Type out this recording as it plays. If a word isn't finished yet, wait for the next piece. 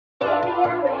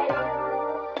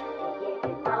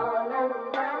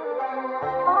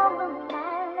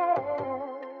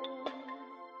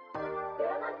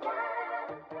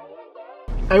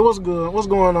Hey, what's good? What's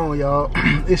going on, y'all?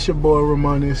 It's your boy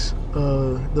Romanus,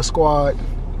 the squad.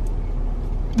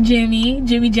 Jimmy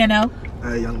Jeno.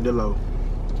 Hey, young Dyllan.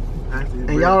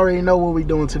 And y'all already know what we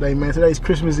doing today, man. Today's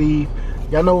Christmas Eve.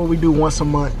 Y'all know what we do once a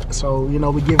month, so you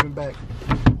know we giving back.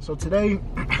 So today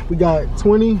we got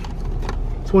 20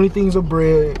 things of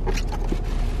bread.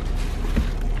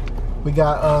 We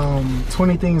got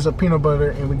 20 things of peanut butter,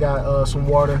 and we got some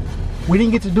water. We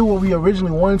didn't get to do what we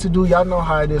originally wanted to do. Y'all know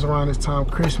how it is around this time,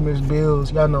 Christmas,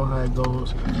 bills. Y'all know how it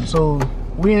goes. So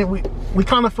we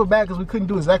kind of feel bad because we couldn't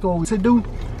do exactly what we should do,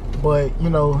 but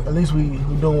you know, at least we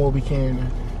doing what we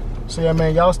can. So yeah,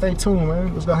 man, y'all stay tuned,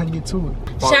 man. Let's go ahead and get to it.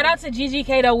 Shout out to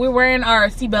GGK though. We're wearing our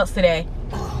seatbelts today.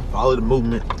 Follow the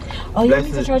movement. Oh, you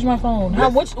need to charge my phone.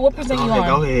 What percent you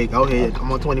on? Go ahead.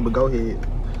 I'm on 20, but go ahead.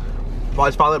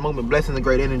 Just follow the movement. Blessing the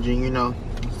great energy, you know.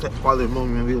 Follow the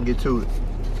movement, we gonna get to it.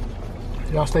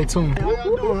 Y'all stay tuned. How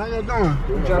y'all doing?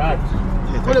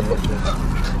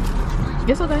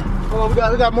 It's okay. Hold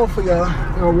on, we got more for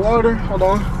y'all. Water. Hold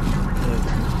on.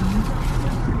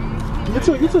 You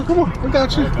too. Come on, we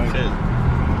got you.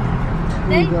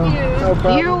 Thank you. No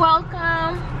problem. You're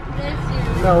welcome. Bless you.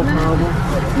 No problem.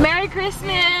 Merry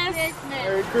Christmas.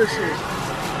 Merry Christmas.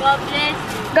 God bless you.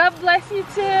 God bless you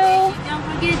too. Don't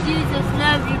forget Jesus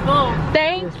love you both.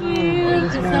 Thank you.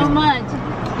 Thank you so much.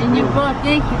 And you both,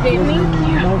 thank you, baby. Thank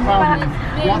you. No problem.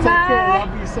 Bye. Y'all take care.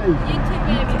 Y'all be safe. You too,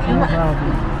 baby. No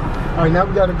problem. All right, now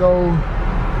we gotta go.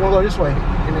 We'll go this way,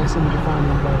 and then see if we can find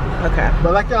them. Okay.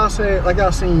 But like y'all said, like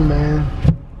y'all seen, man,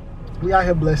 we out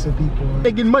here blessing people.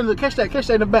 They getting money. Look, catch that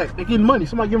in the back. They getting money.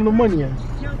 Somebody giving them money in.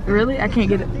 Really? I can't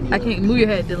get it. I can't move your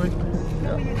head, Dylan.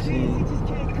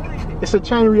 It's a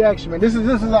chain reaction, man. This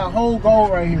is our whole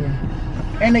goal right here.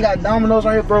 And they got dominoes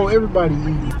right here, bro. Everybody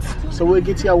eats. So we'll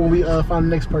get to y'all when we find the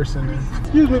next person.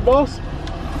 Excuse me, boss.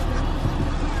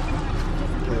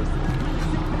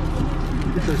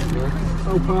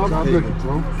 No problem.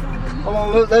 Hold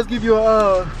on, let's give you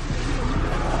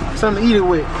something to eat it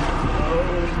with.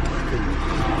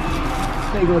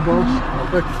 There you go, boss.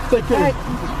 Take care.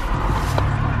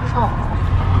 Oh.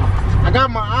 I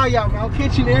got my eye out, man. I'm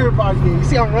catching everybody. You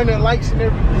see, I'm running lights and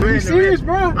everything. You serious,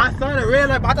 bro? I saw the red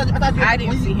light, but I thought you. I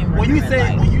didn't see him. When you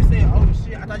said, oh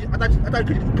shit, I thought you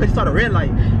saw the red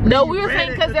light. No, we were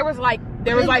saying because there was like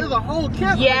a whole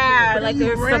camp. Yeah, like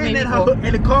there was so many people.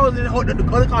 And the cars and the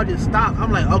other car just stopped.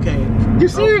 I'm like, okay. You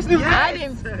serious? Yes. I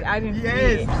didn't see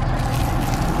Yes. it.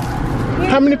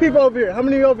 How many people over here? How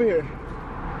many over here?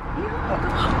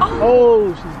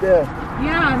 Oh, she's there.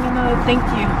 Yeah, no, thank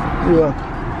you. Yeah.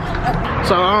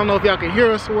 So I don't know if y'all can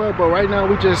hear us well, but right now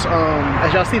we just,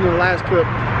 as y'all seen in the last clip,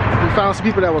 we found some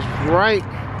people that was right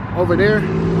over there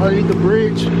underneath the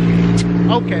bridge.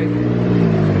 Okay.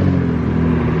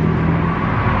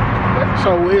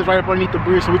 So it was right up underneath the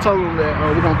bridge. So we told them that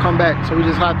we're gonna come back. So we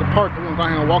just had to park. We're gonna go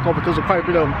ahead and walk over because there's quite a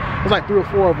bit of them. There's like 3 or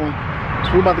 4 of them.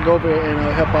 So we're about to go over there and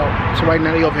help out. So right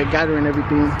now they over here gathering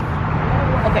everything.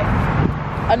 Okay.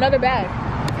 Another bag.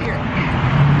 Here.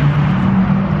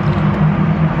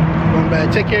 One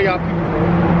bag. Take care of y'all people.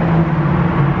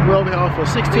 We're over here for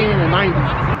 16 and 90. No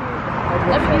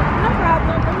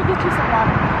problem. Let me get you some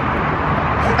water.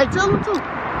 Hey, tell them too.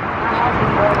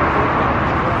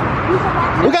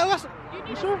 We got lots.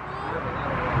 You sure?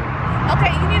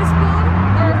 Okay, you need a spoon?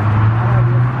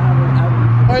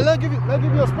 All right, let's give you a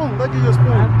spoon. Let's give you a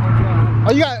spoon.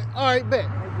 Oh, you got it. All right, bet.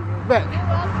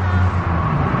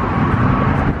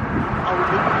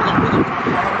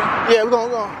 Yeah, we're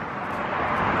gonna.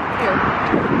 Here.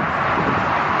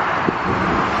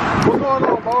 What's going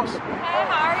on, boss? Hey,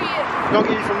 how are you? We're gonna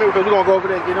get you some milk because we're gonna go over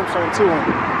there and get them something too.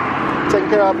 Taking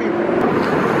care of our people.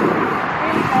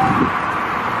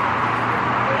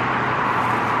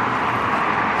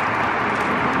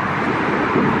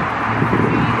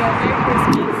 Merry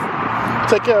Christmas.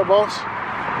 Take care, boss. All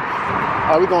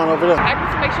right, we're going over there. I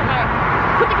need to make sure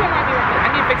put the camera on me real quick. I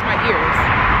need to fix my ears.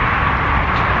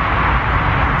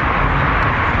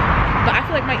 But I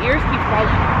feel like my ears keep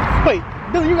falling. Wait,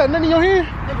 Billy, you got nothing in your hand?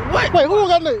 What? Wait, who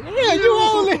got nothing? Yeah, you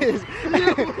own this.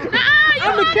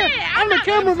 I'm the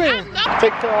cameraman.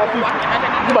 Take care of our people.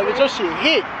 You about to get your shit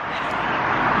hit.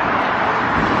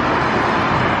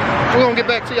 We're gonna get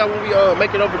back to y'all when we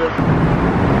make it over there.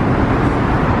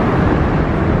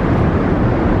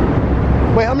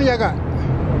 Wait, how many y'all got?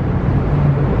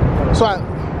 So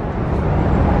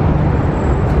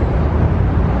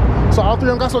all 3 of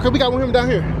them got, so okay, we got one of them down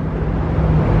here.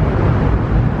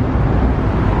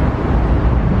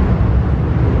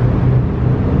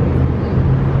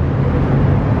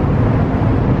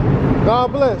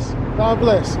 God bless. God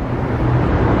bless.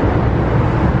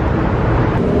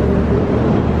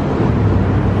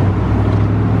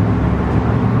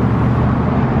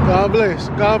 God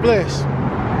bless. God bless.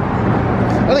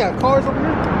 Oh, they got cars over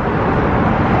here.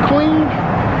 Clean.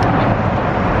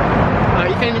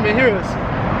 You can't even hear us.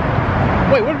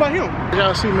 Wait, what about him?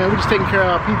 Y'all see, man, we just taking care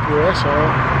of our people, that's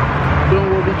all.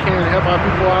 Doing what we can to help our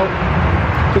people out.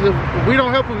 Because if we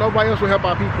don't help them, nobody else will help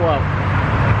our people out.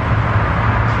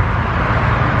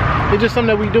 It's just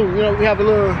something that we do. You know, we have a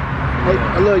little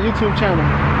YouTube channel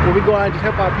where we go out and just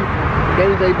help our people on a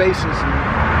day-to-day basis.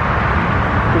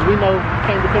 Because we know we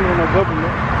can't depend on no government.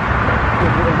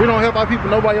 If we don't help our people,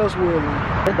 nobody else will.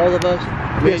 Both of us?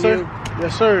 Yes, sir.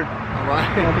 Yes, sir. All right.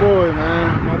 My boy,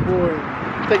 man. My boy.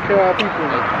 Take care of our people.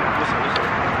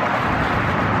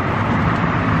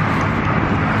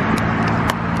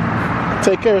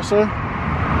 Take care, sir.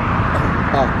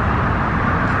 Oh.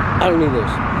 I don't need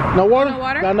this. No water? No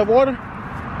water? Got enough water?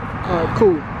 Alright,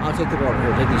 cool. I'll take the water.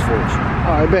 Here, take these forks.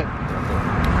 Alright, bet.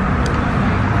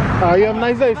 Alright, you have a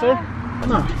nice day, sir.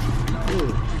 No.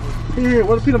 Here,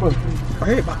 where's the peanut butter?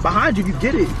 Hey, behind you, you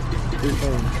get it.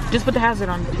 Just put the hazard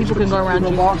on. People can go around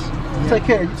you. Boss. You take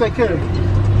care. You take care.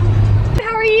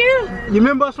 How are you? You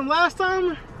remember us from last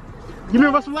time? You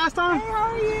remember us from last time? Hey,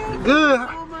 how are you? Good.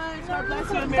 God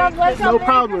bless you. No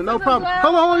problem. No problem.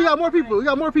 Hold on, we got more people. We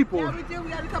got more people. Yeah, we do. We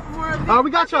got a couple more. Alright,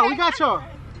 we got y'all. We got y'all.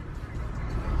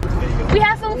 We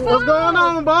have some food. What's going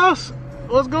on, boss?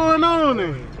 What's going on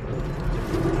then?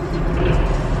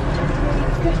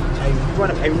 We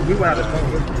went out of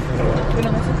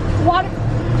Water.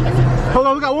 Hold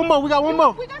on, we got one more. We got one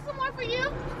more. We got some more for you.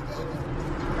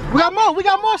 We got more. We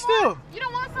got more still. You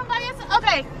don't want somebody else?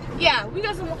 Okay. Yeah, we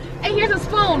got some more. Hey, here's a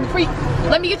spoon for you.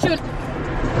 Let me get you a...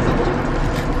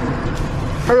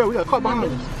 Hurry up, we got caught behind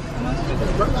us.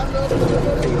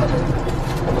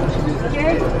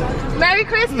 Merry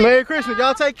Christmas. Merry Christmas.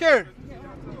 Y'all take care.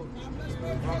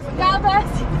 God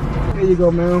bless you. There you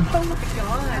go, ma'am.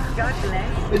 God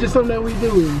bless. It's just something that we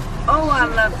do. Oh, I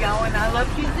love y'all and I love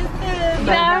you just then.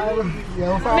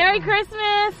 Yeah. Merry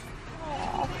Christmas.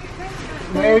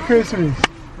 Merry Christmas.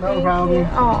 No problem.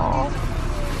 Aww.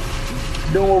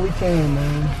 Doing what we can,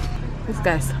 man. This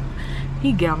guy's...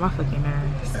 He get on my fucking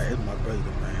nerves. Hey, it's my brother,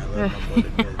 man. I love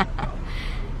my brother.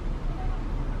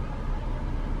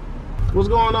 What's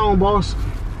going on, boss?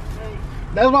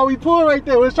 That's why we pull right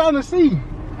there. We're trying to see.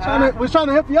 We're trying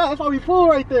to help you out. That's why we pull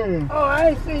right there. Oh, I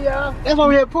ain't see y'all. That's why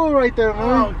we had pull right there,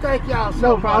 man. Oh, thank y'all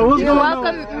so No problem. What's You're going on,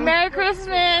 welcome. man? Merry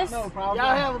Christmas. No problem.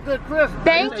 Y'all have a good Christmas.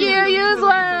 Thank you. You as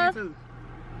well.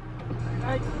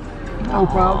 No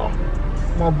problem.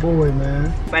 My boy, man.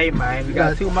 Hey, man. We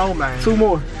got two more, man. Two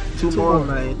more. Two more,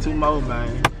 man. Two more,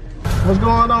 man. What's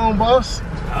going on, boss?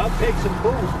 I'll take some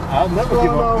food. I'll never What's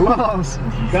give going up on, food. boss?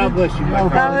 God bless you, my No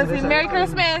friend. God bless you. Merry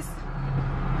Christmas.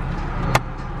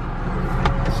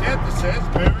 Santa says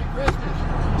Merry Christmas.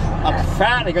 I'm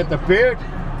fat. I got the beard.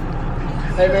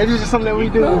 Hey, man, this is something that we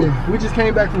do. We just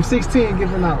came back from 16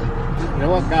 giving out. You know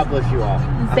what? God bless you all.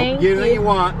 Thank Get anything you. you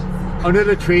want under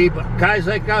the tree, but guys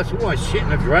like us, we want shit in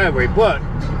the driveway, but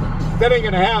that ain't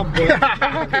gonna happen.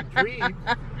 The tree.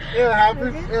 It'll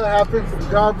happen. It'll happen.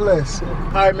 God bless. All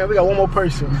right, man, we got one more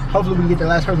person. Hopefully we can get the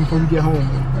last person before we get home.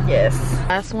 Yes.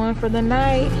 Last one for the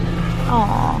night.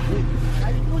 Aw.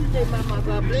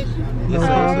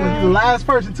 The last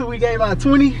person too. We gave out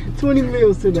 20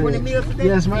 meals today. 20 meals today?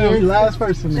 Yes, man. Yes. Last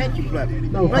person. Thank you, brother.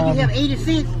 No What, you problem. have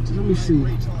 86? Let me see.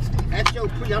 That's your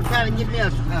pre. I'm trying to get me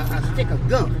a stick of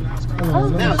gum. Hold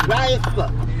on, Now, man. dry as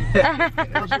fuck.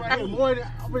 That's right here. More than,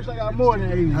 I wish I got more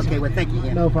than 80. Okay, well, thank you.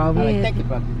 Yeah. No problem. All right, thank you,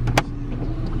 brother.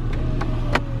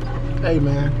 Hey,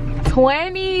 man.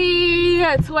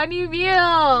 20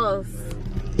 meals.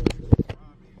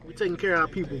 We taking care of our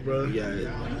people, bro.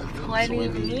 Yeah. 20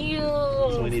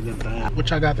 meals. 20 in 5. What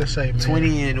y'all got to say, man?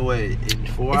 20 in what? In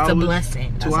 4 hours? It's a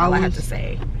blessing. That's 2 all I hours? have to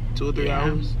say. 2 or 3 Yeah.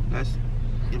 hours? That's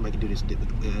anybody can do this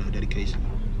dedication.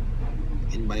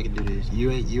 Anybody can do this. You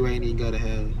ain't even gotta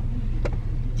have.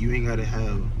 You ain't gotta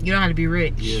have. You don't have to be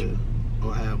rich. Yeah.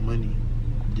 Or have money.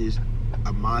 Just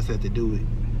a mindset to do it.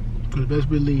 Because best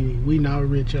believe we not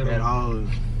rich at At all. all.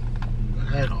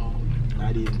 At all.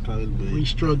 Not even close, but We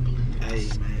struggling. hey,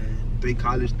 man. 3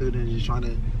 college students just trying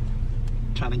to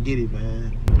get it,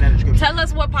 man. Tell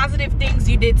us what positive things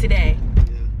you did today Yeah.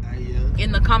 Hey, yeah.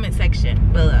 in the comment section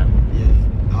below.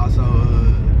 Yeah. Also,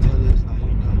 tell us, like, you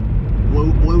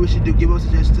know, what we should do. Give us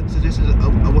suggestions of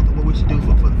what we should do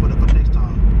for the next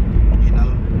time. You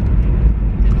know,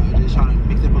 just trying to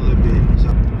mix it up a little bit. So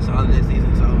it's holiday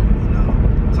season, so you know,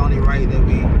 it's only right that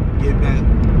we give back,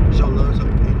 show love, so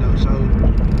you know, show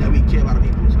that we care about the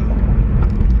people. So, you know.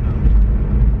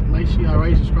 Make sure y'all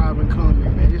rate, subscribe, and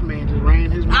comment, man. This man just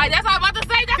ran his mouth. That's what I was about to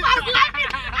say. That's why I was laughing.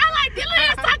 I like Dyllan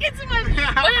is talking too much.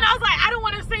 But then I was like, I don't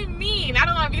want to say mean. I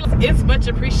don't want to be like,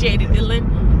 much appreciated, Dyllan.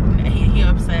 He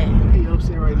upset. He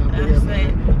upset right now. But yeah, Upset.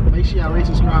 man. Make sure y'all rate,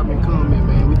 subscribe, and comment,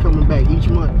 man. We coming back each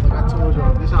month. Like I